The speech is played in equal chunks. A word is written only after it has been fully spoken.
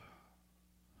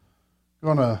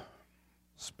I'm going to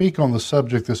speak on the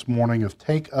subject this morning of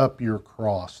take up your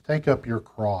cross. Take up your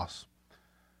cross.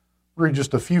 I'll read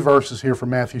just a few verses here from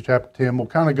Matthew chapter 10. We'll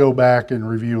kind of go back and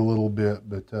review a little bit,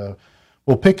 but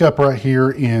we'll pick up right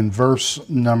here in verse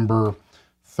number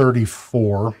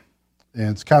 34. And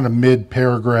it's kind of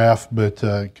mid-paragraph, but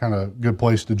kind of a good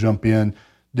place to jump in,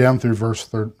 down through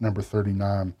verse number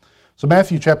 39. So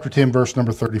Matthew chapter 10, verse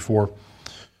number 34.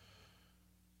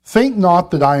 Think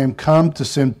not that I am come to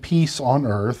send peace on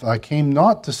earth. I came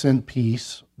not to send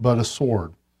peace, but a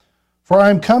sword. For I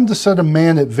am come to set a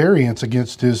man at variance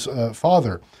against his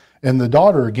father, and the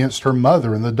daughter against her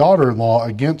mother, and the daughter-in-law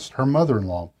against her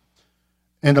mother-in-law.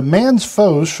 And a man's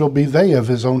foes shall be they of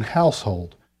his own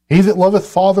household. He that loveth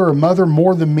father or mother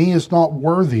more than me is not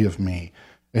worthy of me,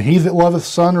 and he that loveth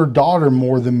son or daughter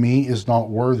more than me is not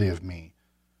worthy of me.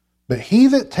 But he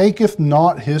that taketh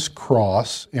not his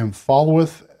cross and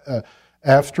followeth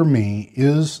after me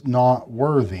is not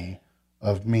worthy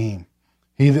of me.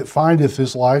 He that findeth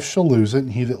his life shall lose it,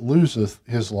 and he that loseth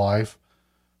his life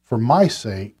for my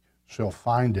sake shall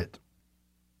find it.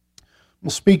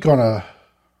 We'll speak on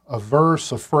a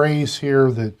verse, a phrase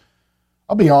here that,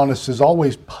 I'll be honest, has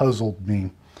always puzzled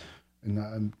me, and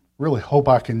I really hope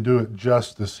I can do it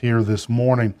justice here this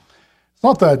morning. It's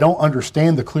not that I don't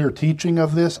understand the clear teaching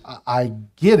of this. I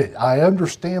get it. I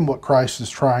understand what Christ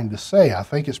is trying to say. I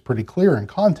think it's pretty clear in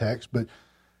context, but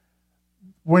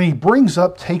when he brings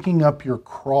up taking up your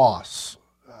cross,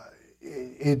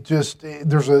 there's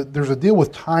a deal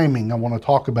with timing I want to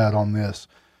talk about on this,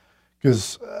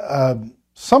 because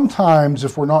sometimes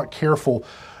if we're not careful,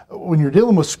 when you're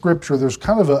dealing with Scripture, there's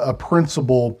kind of a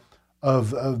principle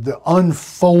of the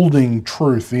unfolding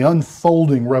truth, the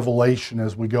unfolding revelation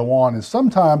as we go on. And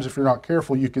sometimes, if you're not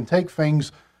careful, you can take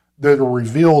things that are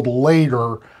revealed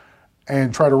later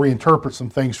and try to reinterpret some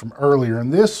things from earlier.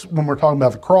 And this, when we're talking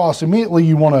about the cross, immediately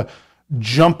you want to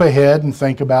jump ahead and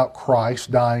think about Christ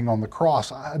dying on the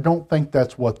cross. I don't think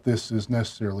that's what this is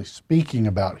necessarily speaking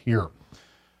about here.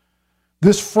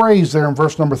 This phrase there in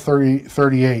verse number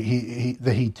 38,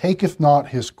 that he taketh not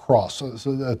his cross,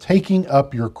 so taking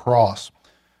up your cross.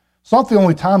 It's not the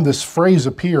only time this phrase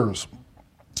appears.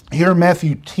 Here in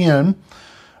Matthew 10,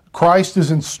 Christ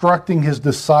is instructing his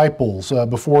disciples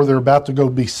before they're about to go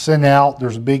be sent out.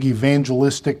 There's a big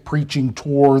evangelistic preaching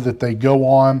tour that they go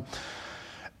on.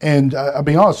 And I'll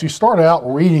be honest, you start out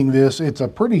reading this, it's a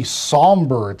pretty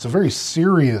somber, it's a very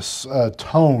serious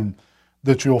tone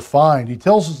that you'll find. He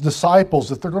tells his disciples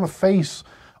that they're going to face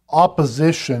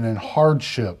opposition and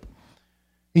hardship.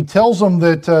 He tells them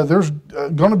that there's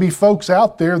going to be folks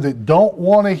out there that don't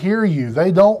want to hear you.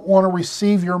 They don't want to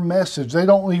receive your message. They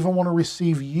don't even want to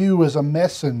receive you as a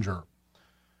messenger.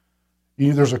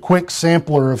 There's a quick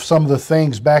sampler of some of the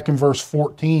things back in verse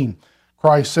 14.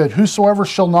 Christ said, whosoever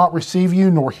shall not receive you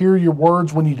nor hear your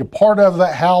words when you depart out of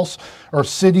that house or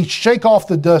city, shake off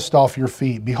the dust off your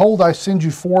feet. Behold, I send you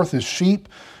forth as sheep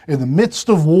in the midst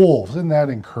of wolves. Isn't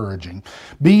that encouraging?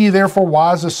 Be ye therefore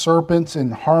wise as serpents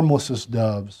and harmless as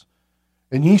doves.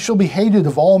 And ye shall be hated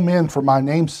of all men for my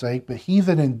name's sake, but he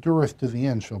that endureth to the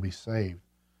end shall be saved.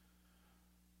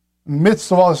 In the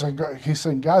midst of all this, he's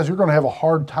saying, guys, you're going to have a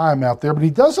hard time out there, but he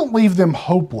doesn't leave them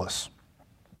hopeless.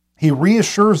 He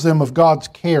reassures them of God's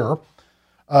care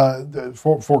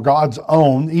for God's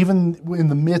own, even in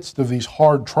the midst of these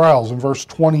hard trials. In verse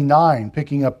 29,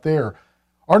 picking up there,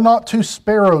 are not two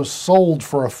sparrows sold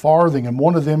for a farthing, and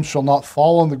one of them shall not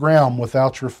fall on the ground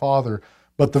without your Father?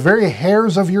 But the very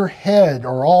hairs of your head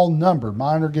are all numbered.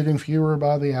 Mine are getting fewer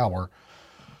by the hour.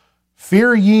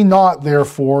 Fear ye not,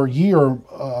 therefore, ye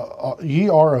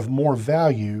are of more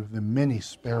value than many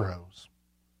sparrows.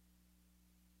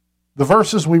 The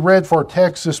verses we read for our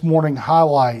text this morning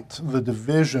highlight the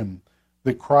division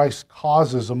that Christ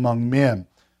causes among men.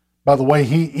 By the way,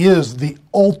 he is the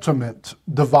ultimate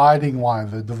dividing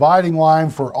line. The dividing line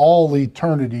for all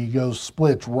eternity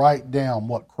splits right down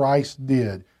what Christ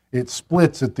did. It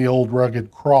splits at the old rugged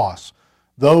cross.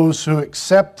 Those who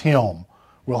accept him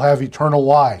will have eternal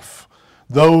life.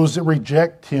 Those that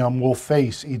reject him will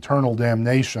face eternal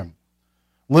damnation.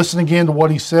 Listen again to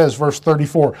what he says, verse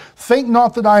 34. Think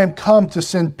not that I am come to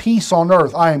send peace on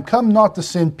earth. I am come not to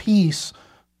send peace,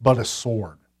 but a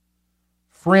sword.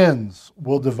 Friends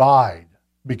will divide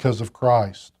because of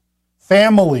Christ.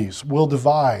 Families will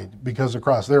divide because of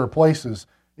Christ. There are places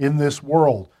in this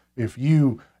world, if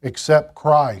you accept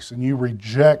Christ and you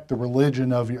reject the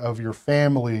religion of your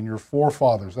family and your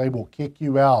forefathers, they will kick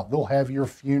you out. They'll have your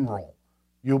funeral.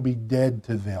 You'll be dead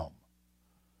to them.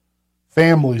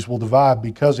 Families will divide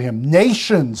because of him.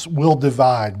 Nations will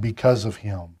divide because of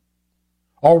him.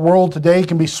 Our world today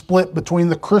can be split between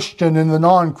the Christian and the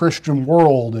non-Christian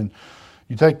world. And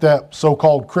you take that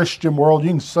so-called Christian world, you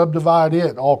can subdivide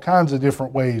it all kinds of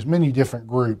different ways, many different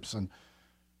groups. And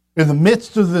in the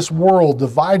midst of this world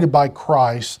divided by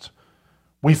Christ,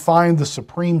 we find the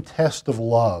supreme test of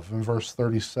love in verse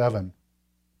 37.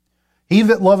 He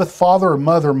that loveth father or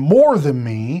mother more than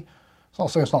me, it's not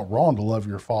saying it's not wrong to love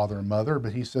your father and mother,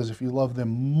 but he says if you love them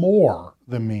more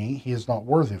than me, he is not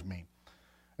worthy of me.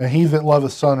 And he that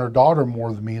loveth son or daughter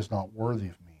more than me is not worthy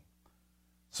of me.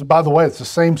 So by the way, it's the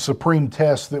same supreme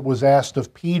test that was asked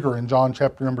of Peter in John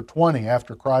chapter number 20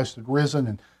 after Christ had risen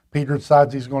and Peter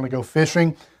decides he's going to go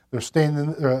fishing. They're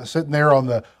sitting there on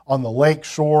the lake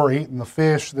shore eating the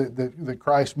fish that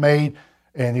Christ made.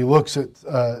 And he looks at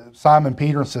Simon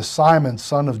Peter and says, Simon,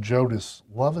 son of Jonas,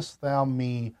 lovest thou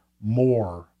me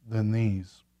more than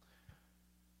these?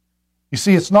 You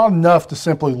see, it's not enough to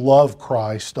simply love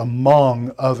Christ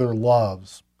among other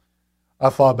loves. I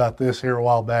thought about this here a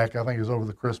while back. I think it was over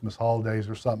the Christmas holidays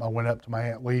or something. I went up to my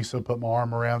Aunt Lisa, put my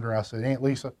arm around her. I said, Aunt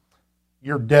Lisa,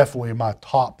 you're definitely in my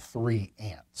top 3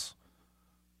 aunts.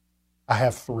 I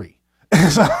have 3.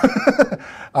 So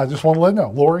I just want to let you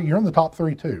know, Lori, you're in the top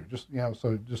 3 too. Just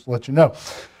to let you know.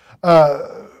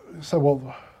 So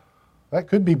well, that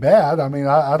could be bad. I mean,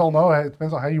 I don't know. It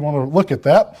depends on how you want to look at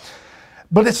that.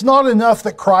 But it's not enough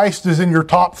that Christ is in your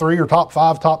top 3 or top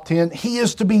 5, top 10. He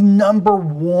is to be number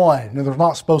 1. And there's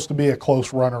not supposed to be a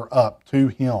close runner-up to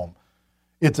him.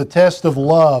 It's a test of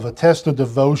love, a test of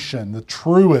devotion, the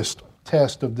truest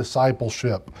test of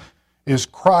discipleship. Is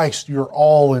Christ your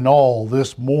all in all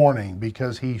this morning?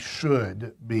 Because he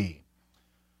should be.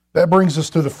 That brings us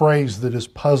to the phrase that has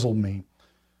puzzled me.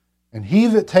 And he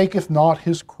that taketh not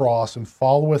his cross and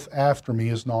followeth after me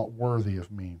is not worthy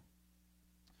of me.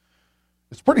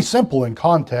 It's pretty simple in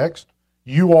context.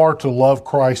 You are to love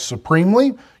Christ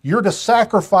supremely. You're to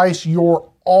sacrifice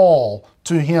your all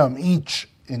to him each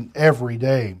and every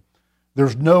day.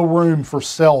 There's no room for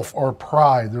self or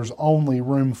pride. There's only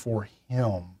room for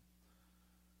him.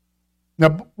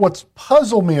 Now, what's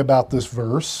puzzled me about this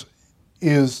verse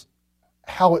is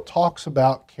how it talks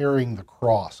about carrying the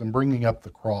cross and bringing up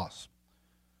the cross.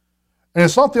 And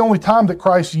it's not the only time that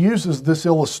Christ uses this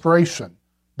illustration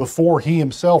before he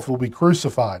himself will be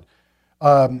crucified.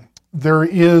 There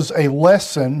is a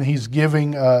lesson he's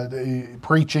giving,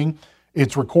 preaching.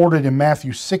 It's recorded in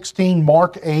Matthew 16,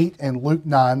 Mark 8, and Luke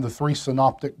 9. The 3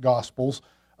 synoptic gospels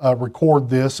record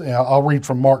this. I'll read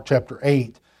from Mark chapter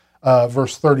 8.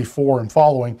 Verse 34 and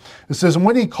following. It says, And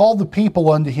when he called the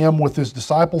people unto him with his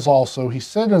disciples also, he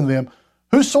said unto them,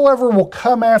 Whosoever will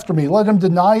come after me, let him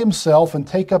deny himself and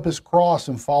take up his cross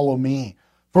and follow me.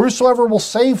 For whosoever will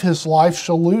save his life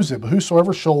shall lose it, but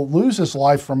whosoever shall lose his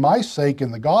life for my sake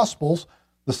in the Gospels,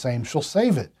 the same shall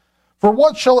save it. For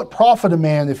what shall it profit a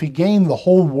man if he gain the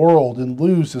whole world and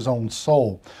lose his own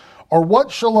soul? Or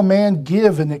what shall a man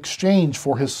give in exchange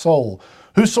for his soul?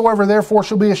 Whosoever therefore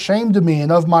shall be ashamed of me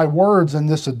and of my words in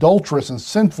this adulterous and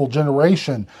sinful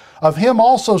generation, of him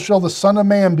also shall the Son of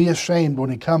Man be ashamed when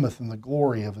he cometh in the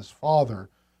glory of his Father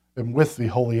and with the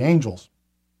holy angels.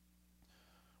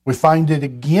 We find it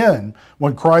again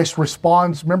when Christ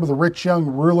responds. Remember the rich young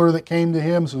ruler that came to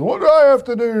him and says, What do I have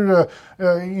to do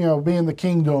to be in the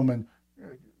kingdom? And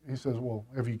he says, Well,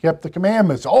 have you kept the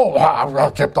commandments? Oh,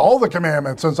 I've kept all the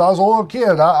commandments since I was a little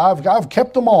kid. I've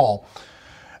kept them all.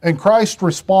 And Christ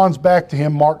responds back to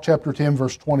him, Mark chapter 10,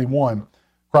 verse 21.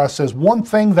 Christ says, One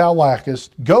thing thou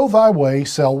lackest, go thy way,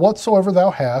 sell whatsoever thou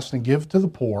hast, and give to the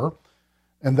poor,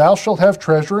 and thou shalt have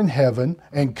treasure in heaven,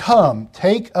 and come,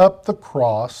 take up the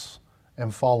cross,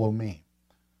 and follow me.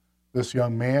 This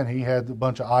young man, he had a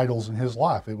bunch of idols in his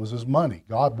life. It was his money.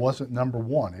 God wasn't number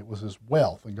 1. It was his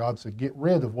wealth. And God said, get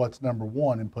rid of what's number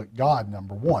 1 and put God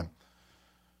number 1.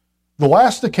 The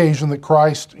last occasion that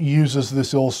Christ uses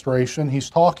this illustration, he's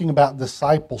talking about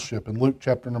discipleship in Luke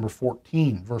chapter number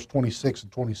 14, verse 26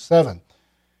 and 27.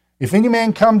 If any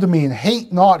man come to me and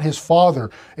hate not his father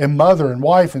and mother and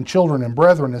wife and children and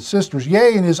brethren and sisters,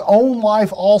 yea, in his own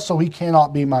life also he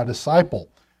cannot be my disciple.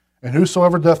 And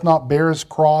whosoever doth not bear his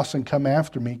cross and come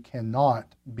after me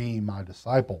cannot be my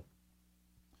disciple.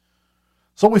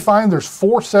 So we find there's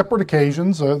 4 separate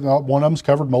occasions, one of them's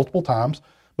covered multiple times,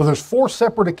 but there's 4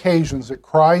 separate occasions that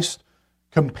Christ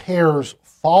compares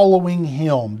following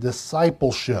him,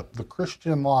 discipleship, the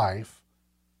Christian life,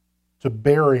 to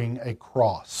bearing a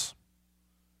cross.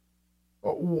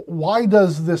 Why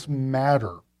does this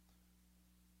matter?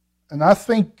 And I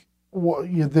think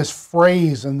this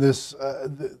phrase and this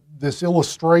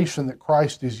illustration that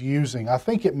Christ is using, I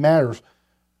think it matters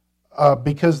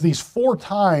because these 4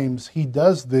 times he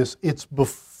does this, it's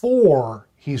before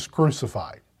he's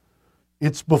crucified.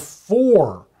 It's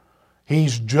before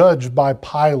he's judged by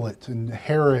Pilate and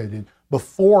Herod, and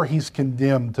before he's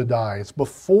condemned to die. It's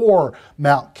before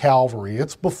Mount Calvary.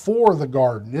 It's before the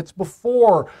garden. It's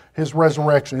before his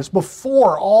resurrection. It's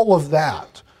before all of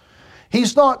that.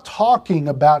 He's not talking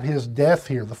about his death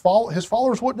here. His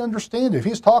followers wouldn't understand it. If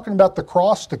he's talking about the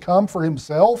cross to come for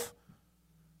himself,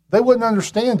 they wouldn't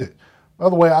understand it. By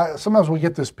the way, sometimes we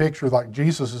get this picture like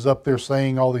Jesus is up there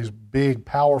saying all these big,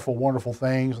 powerful, wonderful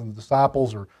things, and the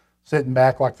disciples are sitting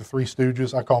back like the Three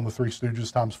Stooges. I call them the Three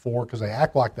Stooges times 4 because they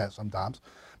act like that sometimes.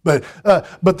 But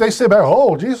they sit back,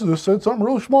 oh, Jesus said something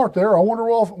really smart there. I wonder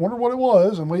what it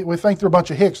was. And we think they're a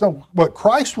bunch of hicks. No, what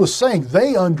Christ was saying,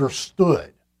 they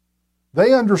understood.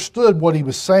 They understood what he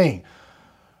was saying.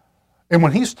 And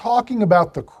when he's talking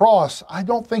about the cross, I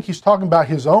don't think he's talking about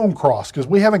his own cross because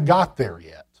we haven't got there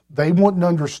yet. They wouldn't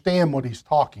understand what he's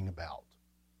talking about.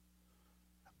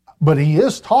 But he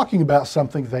is talking about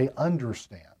something they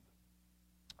understand.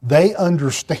 They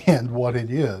understand what it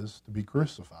is to be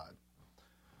crucified.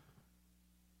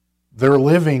 They're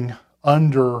living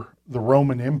under the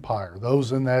Roman Empire.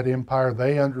 Those in that empire,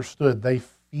 they understood, they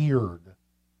feared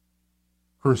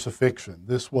crucifixion.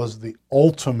 This was the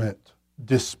ultimate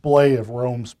display of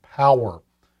Rome's power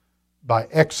by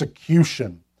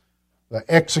execution,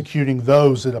 executing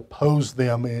those that opposed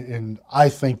them in, I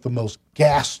think, the most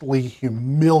ghastly,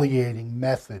 humiliating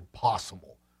method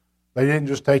possible. They didn't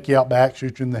just take you out back,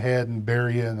 shoot you in the head, and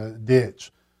bury you in a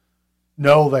ditch.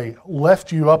 No, they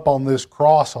left you up on this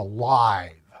cross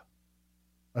alive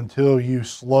until you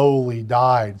slowly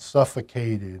died,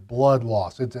 suffocated, blood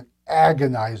loss. It's an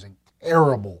agonizing,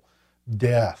 terrible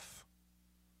death.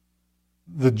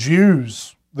 The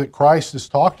Jews that Christ has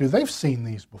talked to, they've seen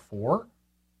these before.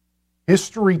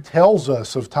 History tells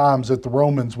us of times that the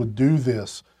Romans would do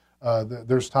this.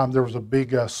 There was a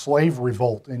big slave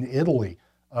revolt in Italy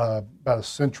about a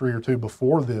century or two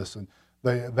before this, and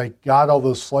they got all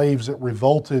those slaves that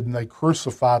revolted and they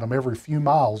crucified them every few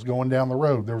miles going down the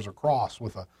road. There was a cross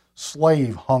with a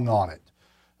slave hung on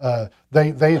it.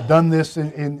 They had done this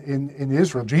in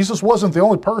Israel. Jesus wasn't the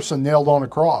only person nailed on a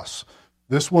cross.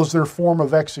 This was their form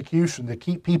of execution to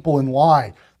keep people in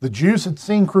line. The Jews had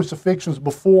seen crucifixions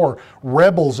before,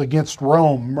 rebels against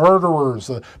Rome,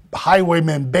 murderers,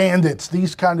 highwaymen, bandits,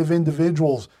 these kind of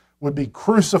individuals would be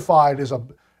crucified as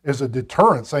a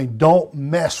deterrent, saying, don't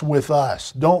mess with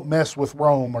us, don't mess with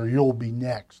Rome, or you'll be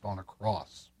next on a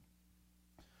cross.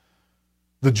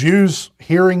 The Jews,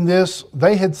 hearing this,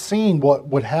 they had seen what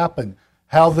would happen,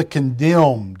 how the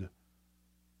condemned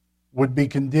would be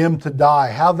condemned to die,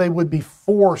 how they would be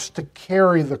forced to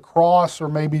carry the cross or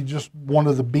maybe just one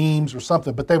of the beams or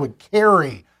something, but they would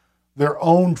carry their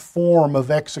own form of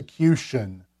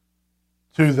execution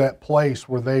to that place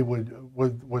where they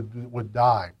would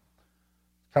die.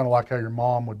 Kind of like how your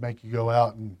mom would make you go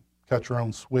out and cut your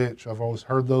own switch. I've always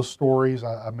heard those stories.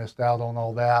 I missed out on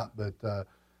all that, but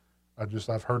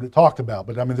I've heard it talked about.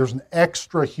 But I mean, there's an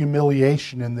extra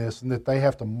humiliation in this, and that they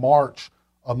have to march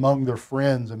among their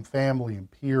friends and family and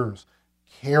peers,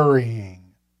 carrying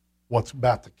what's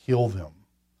about to kill them.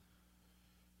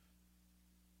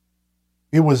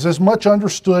 It was as much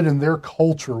understood in their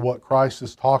culture what Christ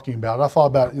is talking about. I thought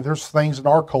about it. There's things in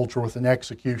our culture with an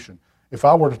execution. If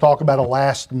I were to talk about a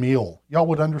last meal, y'all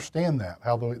would understand that.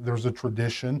 How there's a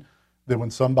tradition that when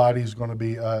somebody's going to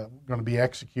be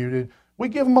executed, we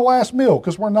give them a last meal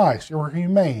because we're nice, we're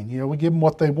humane. We give them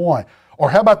what they want. Or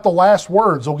how about the last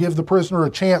words? They'll give the prisoner a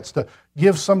chance to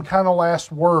give some kind of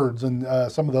last words, and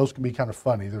some of those can be kind of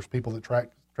funny. There's people that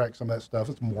track some of that stuff.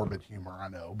 It's morbid humor, I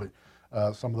know,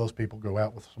 but some of those people go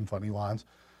out with some funny lines.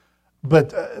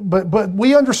 But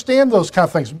we understand those kind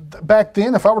of things. Back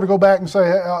then, if I were to go back and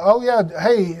say, oh yeah,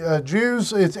 hey,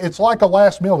 Jews, it's like a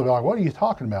last meal, they'd be like, what are you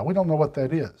talking about? We don't know what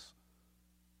that is.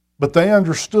 But they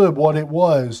understood what it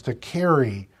was to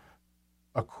carry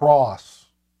a cross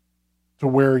to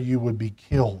where you would be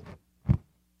killed.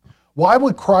 Why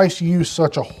would Christ use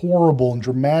such a horrible and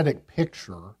dramatic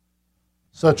picture,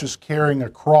 such as carrying a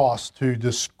cross, to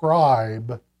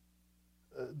describe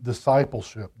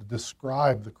discipleship, to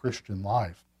describe the Christian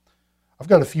life? I've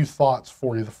got a few thoughts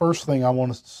for you. The first thing I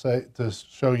want to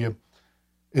show you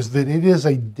is that it is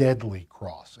a deadly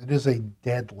cross. It is a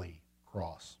deadly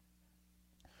cross.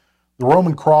 The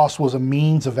Roman cross was a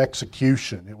means of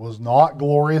execution. It was not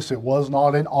glorious. It was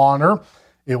not an honor.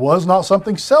 It was not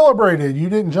something celebrated. You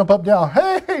didn't jump up and down,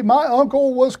 hey, my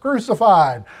uncle was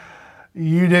crucified.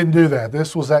 You didn't do that.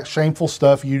 This was that shameful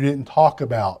stuff you didn't talk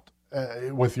about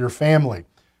with your family.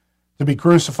 To be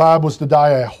crucified was to die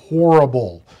a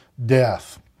horrible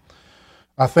death.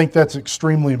 I think that's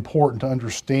extremely important to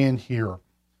understand here.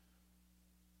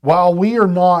 While we are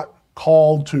not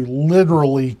called to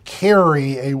literally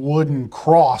carry a wooden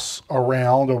cross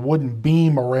around, a wooden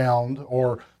beam around,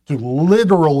 or to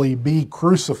literally be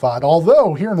crucified,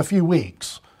 although here in a few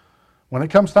weeks, when it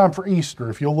comes time for Easter,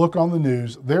 if you'll look on the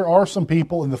news, there are some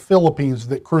people in the Philippines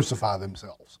that crucify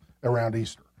themselves around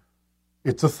Easter.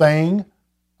 It's a thing.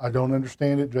 I don't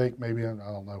understand it, Jake. Maybe, I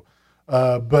don't know.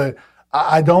 But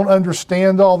I don't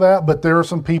understand all that, but there are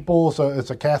some people, so it's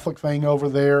a Catholic thing over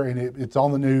there, and it's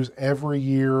on the news every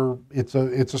year. It's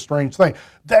a strange thing.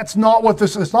 That's not what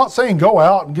this is. It's not saying go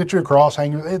out and get you a cross,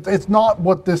 hang it. It's not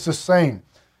what this is saying.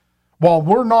 While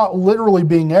we're not literally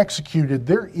being executed,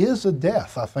 there is a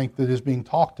death, I think, that is being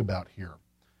talked about here.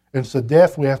 It's a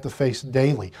death we have to face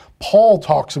daily. Paul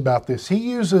talks about this. He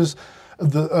uses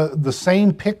the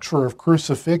same picture of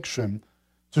crucifixion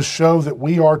to show that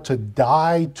we are to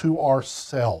die to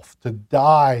ourself, to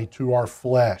die to our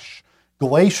flesh.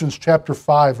 Galatians chapter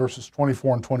 5, verses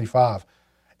 24 and 25.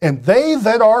 And they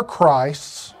that are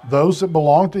Christ's, those that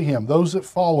belong to him, those that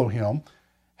follow him,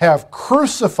 have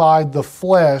crucified the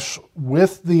flesh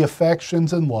with the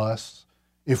affections and lusts.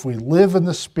 If we live in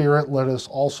the Spirit, let us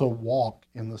also walk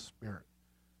in the Spirit.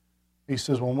 He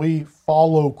says when we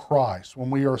follow Christ, when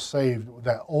we are saved,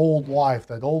 that old life,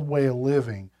 that old way of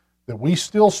living, that we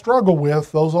still struggle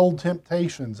with, those old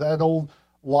temptations, that old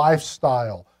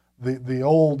lifestyle, that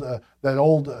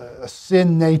old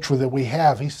sin nature that we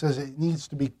have, he says it needs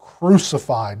to be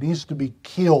crucified, needs to be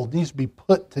killed, needs to be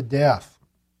put to death.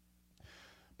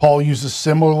 Paul uses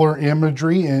similar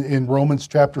imagery in Romans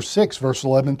chapter 6, verse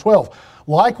 11 and 12.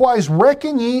 Likewise,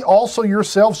 reckon ye also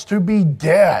yourselves to be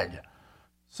dead. It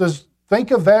says, think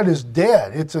of that as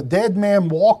dead. It's a dead man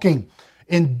walking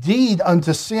indeed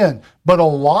unto sin, but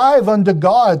alive unto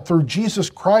God through Jesus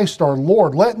Christ our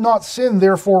Lord. Let not sin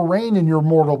therefore reign in your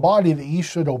mortal body, that ye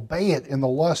should obey it in the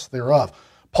lust thereof.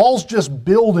 Paul's just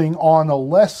building on a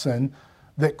lesson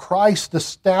that Christ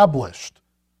established.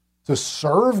 To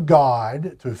serve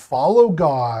God, to follow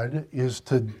God, is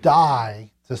to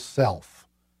die to self.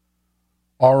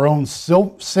 Our own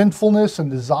sinfulness and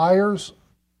desires,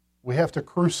 we have to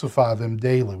crucify them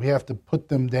daily. We have to put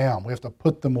them down. We have to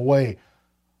put them away.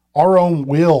 Our own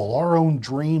will, our own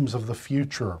dreams of the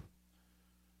future.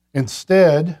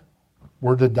 Instead,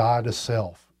 we're to die to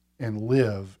self and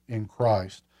live in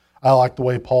Christ. I like the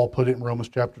way Paul put it in Romans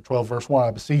chapter 12, verse 1.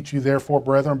 I beseech you, therefore,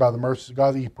 brethren, by the mercies of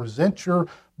God, that you present your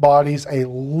bodies a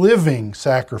living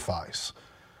sacrifice.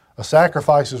 A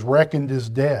sacrifice is reckoned as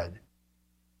dead,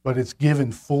 but it's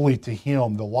given fully to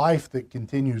him. The life that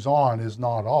continues on is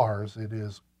not ours, it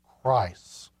is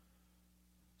Christ's.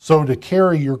 So to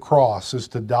carry your cross is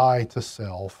to die to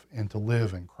self and to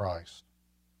live in Christ.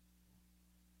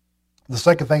 The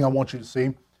second thing I want you to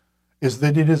see is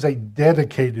that it is a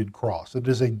dedicated cross. It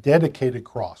is a dedicated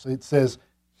cross. It says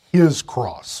his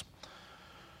cross.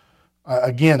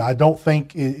 Again, I don't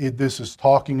think this is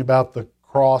talking about the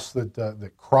cross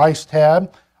that Christ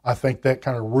had. I think that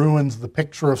kind of ruins the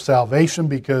picture of salvation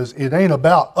because it ain't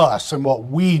about us and what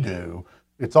we do.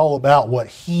 It's all about what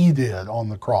he did on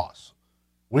the cross.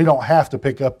 We don't have to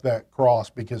pick up that cross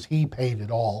because he paid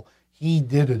it all. He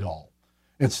did it all.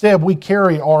 Instead, we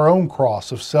carry our own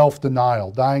cross of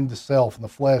self-denial, dying to self and the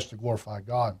flesh to glorify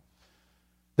God.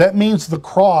 That means the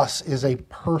cross is a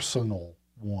personal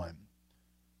one.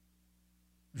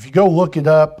 If you go look it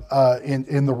up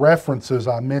in the references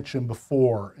I mentioned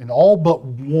before, in all but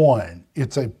one,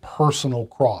 it's a personal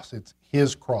cross. It's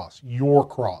his cross, your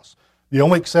cross. The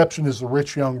only exception is the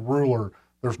rich young ruler.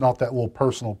 There's not that little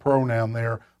personal pronoun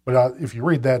there, but if you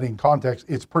read that in context,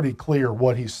 it's pretty clear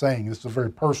what he's saying. This is a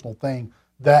very personal thing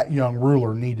that young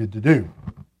ruler needed to do.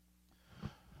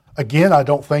 Again, I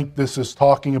don't think this is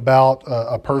talking about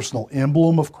a personal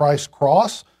emblem of Christ's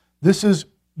cross. This is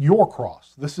your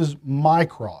cross. This is my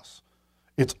cross.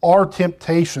 It's our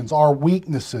temptations, our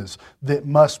weaknesses that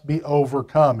must be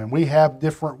overcome. And we have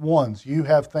different ones. You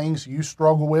have things you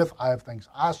struggle with. I have things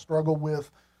I struggle with.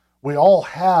 We all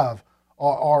have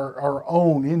our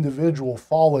own individual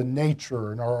fallen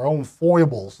nature and our own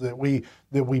foibles that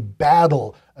we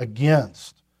battle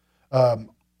against.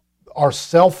 Our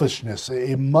selfishness,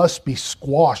 it must be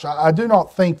squashed. I do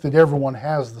not think that everyone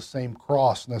has the same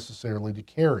cross necessarily to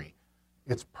carry.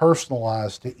 It's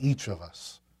personalized to each of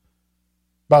us.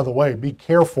 By the way, be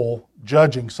careful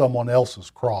judging someone else's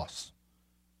cross.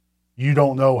 You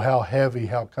don't know how heavy,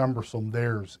 how cumbersome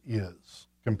theirs is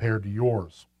compared to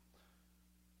yours.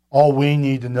 All we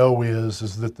need to know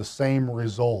is that the same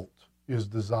result is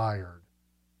desired,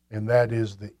 and that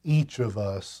is that each of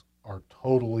us are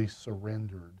totally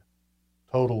surrendered,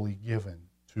 totally given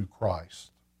to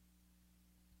Christ.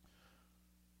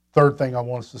 Third thing I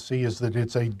want us to see is that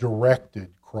it's a directed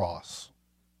cross.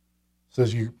 It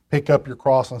says you pick up your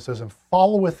cross and it says, and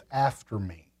followeth after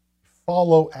me.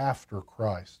 Follow after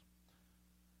Christ.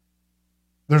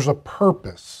 There's a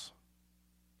purpose.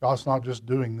 God's not just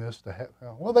doing this to have,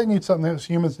 well, they need something.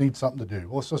 Humans need something to do.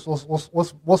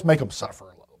 Let's make them suffer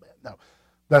a little bit. No,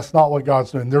 that's not what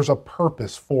God's doing. There's a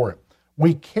purpose for it.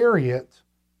 We carry it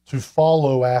to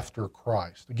follow after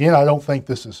Christ. Again, I don't think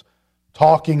this is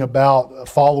talking about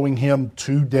following him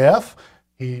to death.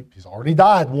 He's already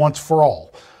died once for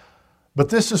all. But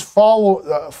this is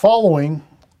following.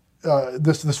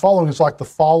 This following is like the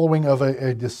following of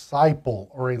a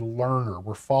disciple or a learner.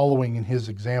 We're following in his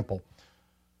example.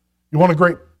 You want a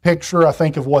great picture, I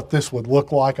think, of what this would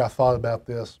look like? I thought about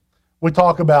this. We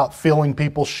talk about filling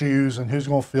people's shoes and who's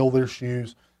going to fill their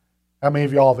shoes. How many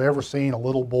of y'all have ever seen a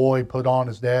little boy put on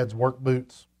his dad's work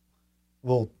boots? A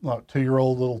little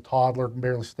 2-year-old little toddler can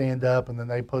barely stand up, and then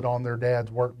they put on their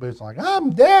dad's work boots like,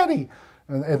 I'm daddy.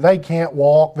 And they can't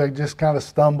walk. They just kind of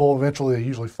stumble. Eventually, they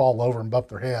usually fall over and bump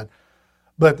their head.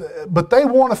 But they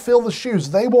want to fill the shoes.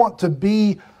 They want to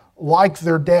be like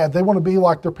their dad. They want to be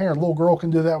like their parent. A little girl can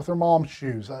do that with her mom's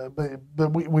shoes.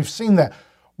 But we've seen that.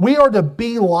 We are to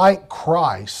be like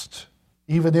Christ,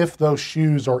 even if those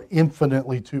shoes are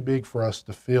infinitely too big for us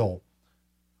to fill.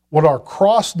 What our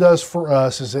cross does for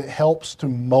us is it helps to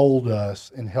mold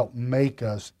us and help make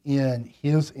us in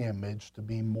his image to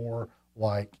be more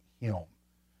like him.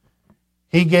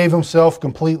 He gave himself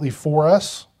completely for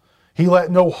us. He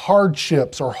let no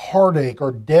hardships or heartache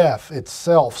or death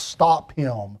itself stop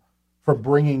him from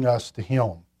bringing us to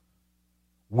him.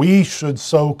 We should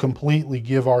so completely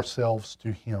give ourselves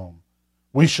to him.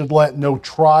 We should let no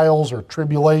trials or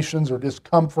tribulations or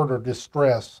discomfort or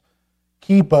distress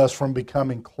keep us from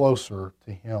becoming closer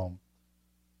to him.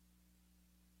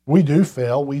 We do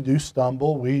fail. We do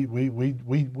stumble. We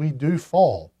do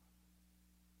fall.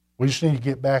 We just need to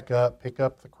get back up, pick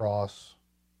up the cross,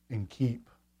 and keep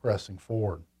pressing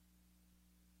forward.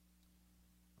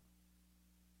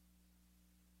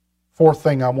 Fourth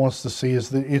thing I want us to see is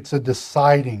that it's a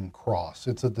deciding cross.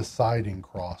 It's a deciding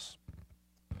cross.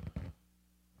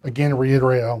 Again, to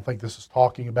reiterate, I don't think this is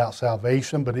talking about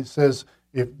salvation, but it says,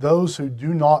 if those who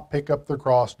do not pick up their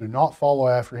cross, do not follow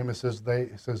after him, it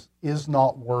says, is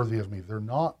not worthy of me. They're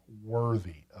not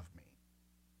worthy of me.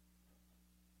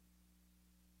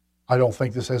 I don't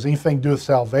think this has anything to do with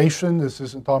salvation. This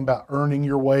isn't talking about earning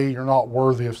your way. You're not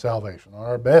worthy of salvation. On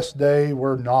our best day,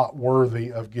 we're not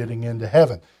worthy of getting into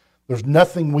heaven. There's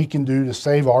nothing we can do to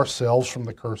save ourselves from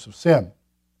the curse of sin.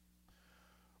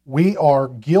 We are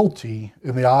guilty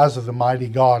in the eyes of the mighty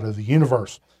God of the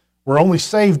universe. We're only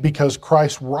saved because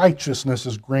Christ's righteousness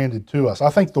is granted to us. I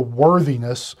think the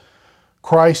worthiness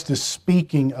Christ is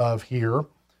speaking of here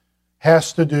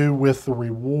has to do with the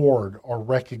reward or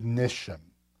recognition.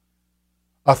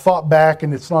 I thought back,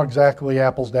 and it's not exactly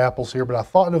apples to apples here, but I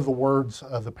thought of the words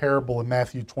of the parable in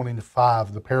Matthew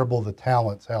 20-5, the parable of the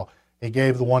talents, how he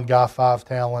gave the one guy 5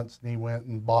 talents, and he went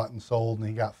and bought and sold, and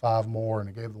he got 5 more, and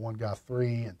he gave the one guy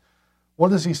 3. And what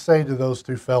does he say to those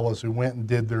 2 fellows who went and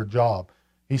did their job?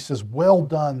 He says, well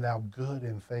done, thou good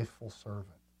and faithful servant.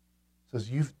 He says,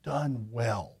 you've done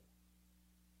well.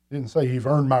 He didn't say you've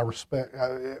earned my respect.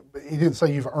 He didn't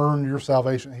say you've earned your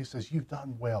salvation. He says, you've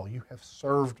done well. You have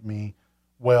served me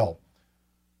well.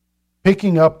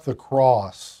 Picking up the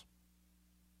cross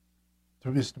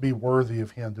is to be worthy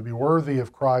of him. To be worthy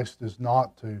of Christ is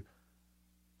not to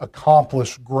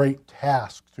accomplish great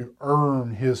tasks, to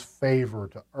earn his favor,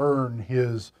 to earn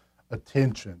his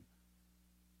attention.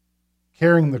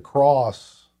 Carrying the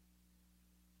cross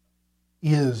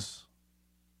is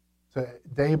to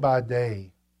day by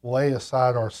day lay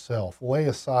aside ourself, lay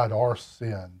aside our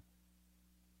sin,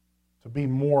 to be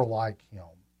more like him.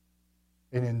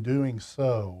 And in doing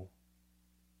so,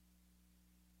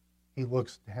 he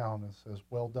looks down and says,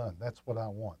 well done. That's what I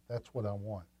want. That's what I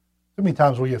want. Too many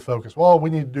times we get focused, well, we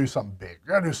need to do something big. We've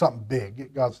got to do something big,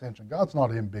 get God's attention. God's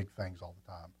not in big things all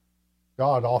the time.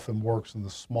 God often works in the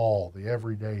small, the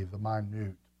everyday, the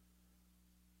minute.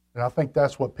 And I think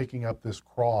that's what picking up this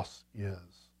cross is.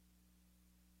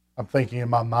 I'm thinking in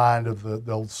my mind of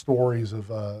the old stories of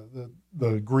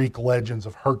the Greek legends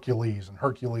of Hercules. And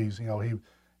Hercules, he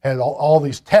had all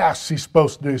these tasks he's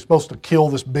supposed to do. He's supposed to kill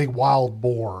this big wild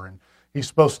boar, and he's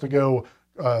supposed to go,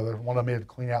 one of them had to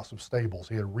clean out some stables.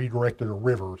 He had redirected a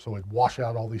river, so he'd wash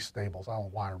out all these stables. I don't know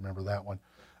why I remember that one.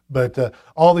 But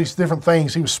all these different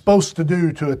things he was supposed to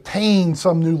do to attain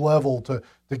some new level, to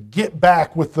get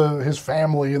back with his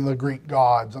family and the Greek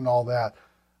gods and all that.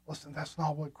 Listen, that's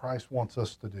not what Christ wants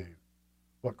us to do.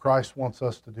 What Christ wants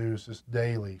us to do is just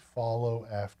daily follow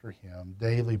after Him,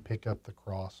 daily pick up the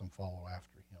cross and follow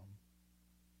after Him.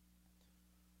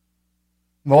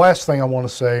 And the last thing I want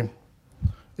to say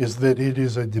is that it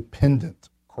is a dependent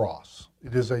cross.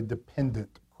 It is a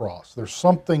dependent cross. There's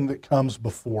something that comes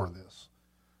before this.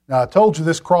 Now, I told you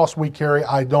this cross we carry,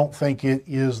 I don't think it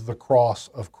is the cross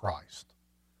of Christ.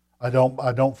 I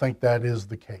don't think that is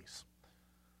the case.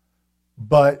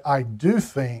 But I do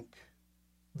think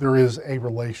there is a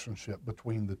relationship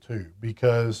between the two,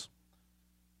 because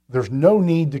there's no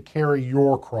need to carry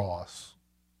your cross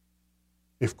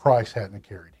if Christ hadn't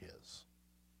carried His.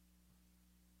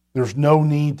 There's no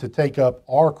need to take up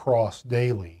our cross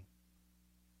daily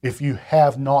if you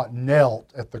have not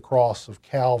knelt at the cross of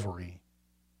Calvary,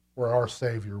 where our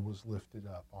Savior was lifted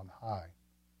up on high.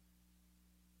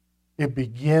 It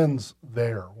begins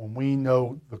there when we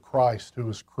know the Christ who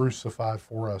was crucified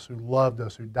for us, who loved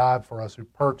us, who died for us, who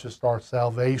purchased our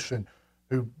salvation,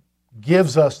 who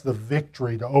gives us the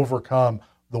victory to overcome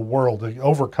the world, to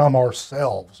overcome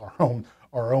ourselves,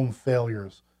 our own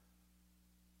failures.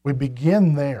 We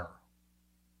begin there.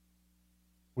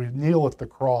 We kneel at the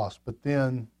cross, but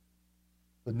then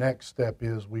the next step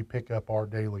is we pick up our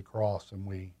daily cross and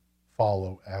we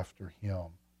follow after Him.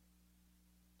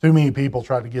 Too many people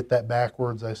try to get that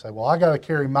backwards. They say, well, I got to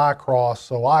carry my cross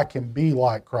so I can be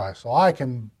like Christ, so I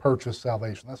can purchase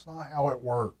salvation. That's not how it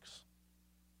works.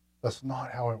 That's not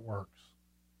how it works.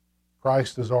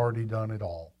 Christ has already done it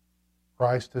all.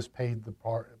 Christ has paid the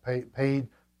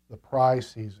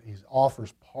price. He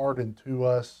offers pardon to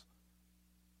us.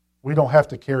 We don't have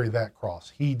to carry that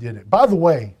cross. He did it. By the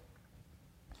way,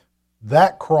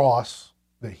 that cross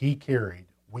that He carried,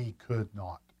 we could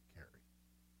not carry.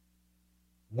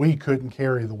 We couldn't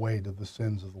carry the weight of the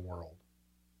sins of the world.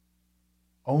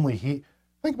 Only He.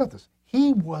 Think about this.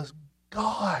 He was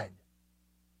God.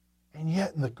 And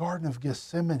yet in the Garden of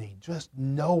Gethsemane, just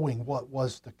knowing what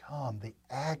was to come, the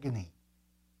agony,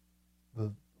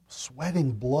 the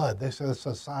sweating blood, they say it's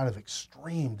a sign of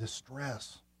extreme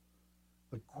distress.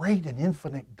 The great and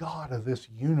infinite God of this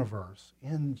universe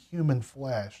in human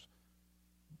flesh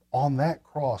on that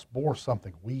cross bore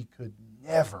something we could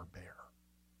never bear.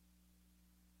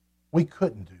 We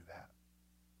couldn't do that.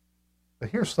 But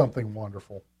here's something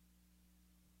wonderful.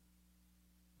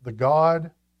 The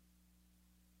God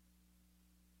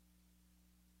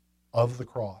of the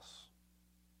cross,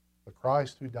 the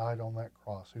Christ who died on that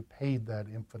cross, who paid that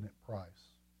infinite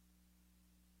price,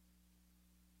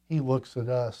 He looks at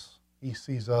us. He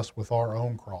sees us with our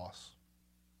own cross.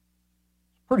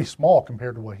 It's pretty small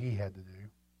compared to what He had to do.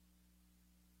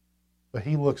 But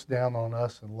He looks down on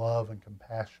us in love and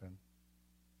compassion.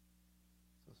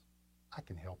 He says, I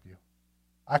can help you.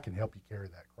 I can help you carry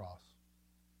that cross.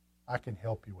 I can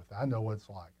help you with that. I know what it's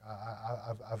like.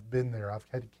 I've been there. I've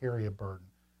had to carry a burden.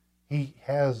 He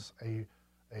has a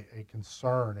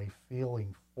concern, a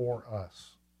feeling for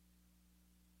us.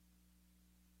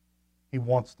 He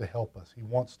wants to help us. He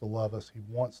wants to love us. He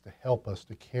wants to help us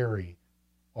to carry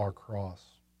our cross.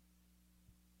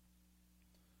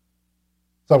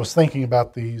 So I was thinking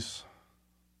about these.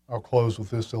 I'll close with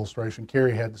this illustration.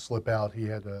 Kerry had to slip out. He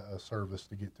had a service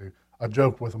to get to. I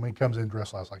joked with him. He comes in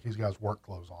dressed like he's got his work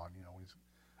clothes on.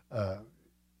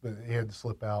 But he had to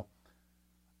slip out.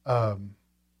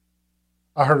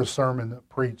 I heard a sermon that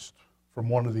preached from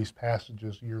one of these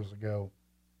passages years ago.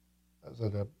 I was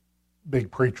at a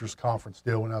big preachers conference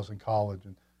deal when I was in college,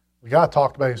 and the guy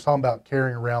talked about, he was talking about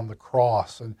carrying around the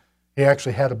cross, and he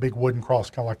actually had a big wooden cross,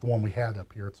 kind of like the one we had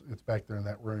up here. It's back there in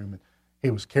that room, and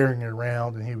he was carrying it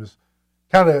around, and he was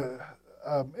kind of,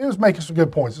 it was making some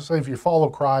good points. To say if you follow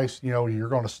Christ, you're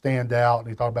going to stand out. And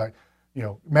he talked about,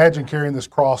 imagine carrying this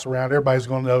cross around. Everybody's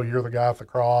going to know you're the guy with the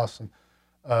cross. And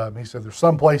he said there's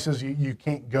some places you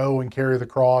can't go and carry the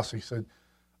cross. He said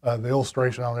the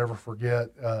illustration I'll never forget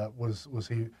was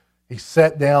he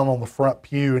sat down on the front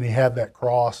pew and he had that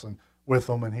cross and with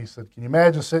him, and he said, can you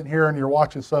imagine sitting here and you're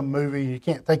watching some movie, you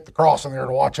can't take the cross in there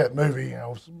to watch that movie,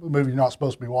 the movie you're not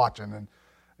supposed to be watching. And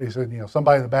he said,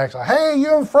 somebody in the back's like, hey,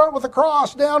 you in front with the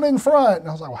cross, down in front. And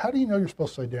I was like, well, how do you know you're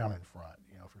supposed to say down in front?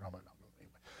 If you're talking about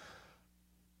anyway.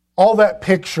 All that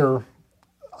picture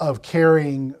of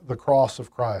carrying the cross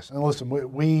of Christ. And listen,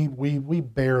 we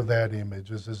bear that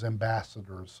image as His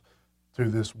ambassadors to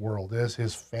this world, as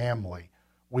His family.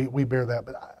 We bear that.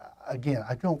 But again,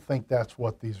 I don't think that's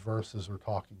what these verses are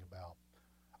talking about.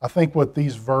 I think what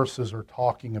these verses are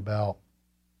talking about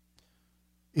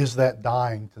is that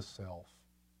dying to self.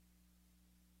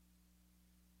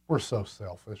 We're so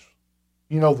selfish.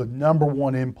 The number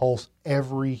one impulse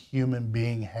every human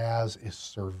being has is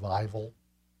survival.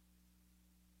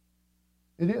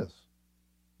 It is.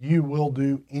 You will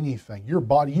do anything. Your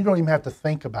body, you don't even have to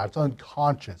think about it. It's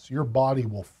unconscious. Your body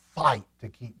will fight to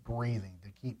keep breathing, to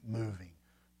keep moving,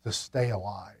 to stay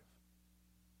alive.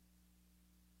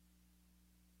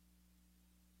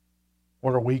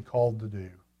 What are we called to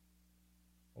do?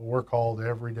 Well, we're called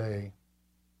every day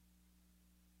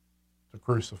to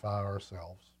crucify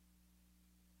ourselves.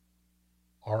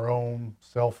 Our own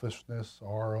selfishness,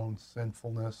 our own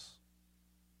sinfulness.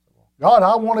 God,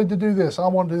 I wanted to do this. I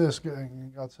want to do this.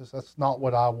 God says, that's not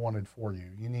what I wanted for you.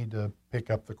 You need to pick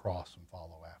up the cross and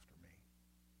follow after me.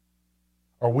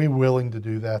 Are we willing to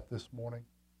do that this morning?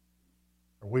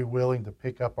 Are we willing to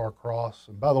pick up our cross?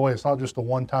 And by the way, it's not just a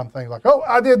one-time thing like, oh,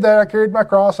 I did that. I carried my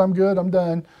cross. I'm good. I'm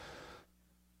done.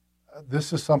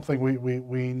 This is something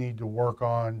we need to work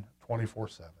on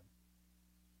 24/7.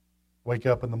 Wake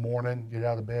up in the morning, get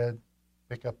out of bed,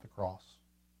 pick up the cross,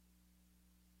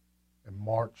 and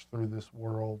march through this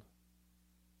world.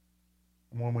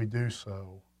 And when we do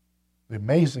so, the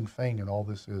amazing thing in all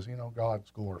this is,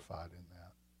 God's glorified in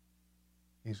that.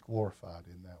 He's glorified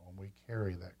in that when we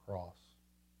carry that cross.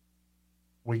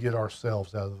 We get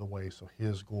ourselves out of the way so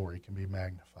His glory can be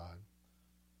magnified.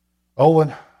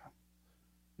 Olin,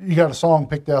 you got a song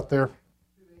picked out there?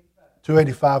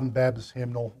 285 in Baptist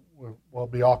Hymnal. We'll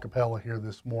be a cappella here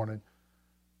this morning.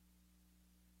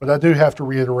 But I do have to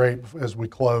reiterate as we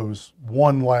close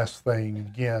one last thing.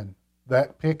 Again,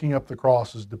 that picking up the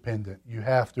cross is dependent. You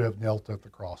have to have knelt at the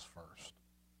cross first.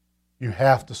 You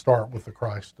have to start with the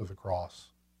Christ of the cross.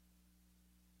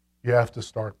 You have to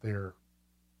start there.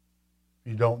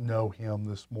 If you don't know Him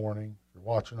this morning, if you're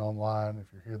watching online, if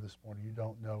you're here this morning, you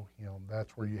don't know Him,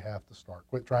 that's where you have to start.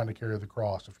 Quit trying to carry the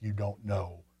cross if you don't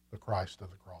know the Christ of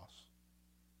the cross.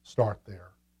 Start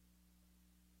there.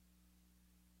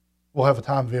 We'll have a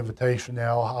time of invitation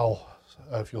now.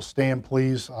 If you'll stand,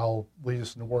 please, I'll lead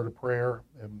us in a word of prayer,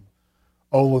 and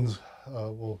Olin's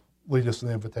will lead us in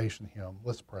the invitation hymn.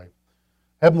 Let's pray.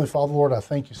 Heavenly Father, Lord, I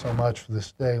thank you so much for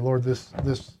this day. Lord, this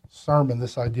sermon,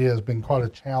 this idea has been quite a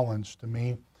challenge to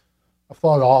me. I've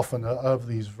thought often of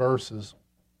these verses,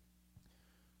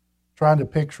 trying to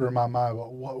picture in my mind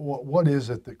what is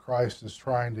it that Christ is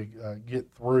trying to get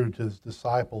through to His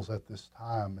disciples at this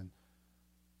time. And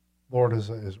Lord,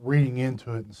 as reading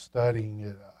into it and studying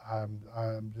it,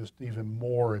 I'm just even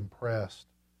more impressed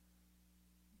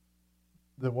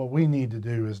that what we need to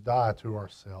do is die to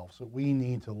ourselves, that we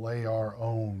need to lay our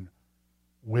own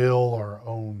will, our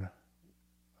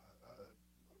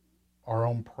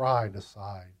own pride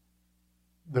aside,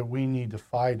 that we need to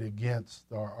fight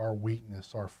against our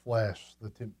weakness, our flesh, the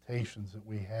temptations that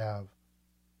we have.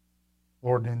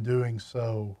 Lord, in doing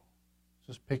so,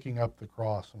 just picking up the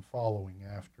cross and following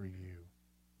after you.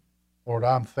 Lord,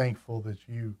 I'm thankful that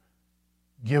you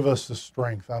give us the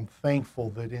strength. I'm thankful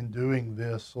that in doing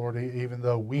this, Lord, even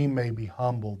though we may be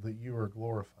humbled, that you are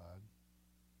glorified.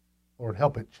 Lord,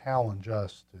 help it challenge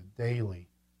us to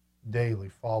daily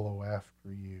follow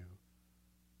after you.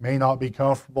 May not be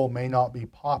comfortable, may not be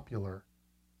popular,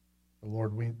 but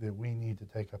Lord, that we need to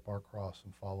take up our cross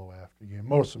and follow after you. And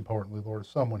most importantly, Lord,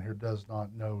 if someone here does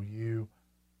not know you,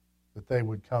 that they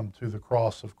would come to the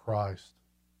cross of Christ.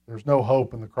 There's no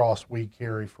hope in the cross we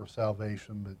carry for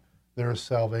salvation, but there is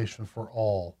salvation for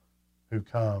all who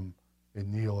come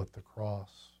and kneel at the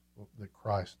cross that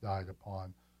Christ died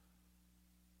upon.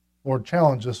 Lord,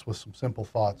 challenge us with some simple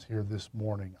thoughts here this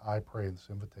morning. I pray in this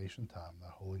invitation time. In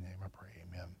thy holy name I pray.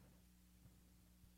 Amen.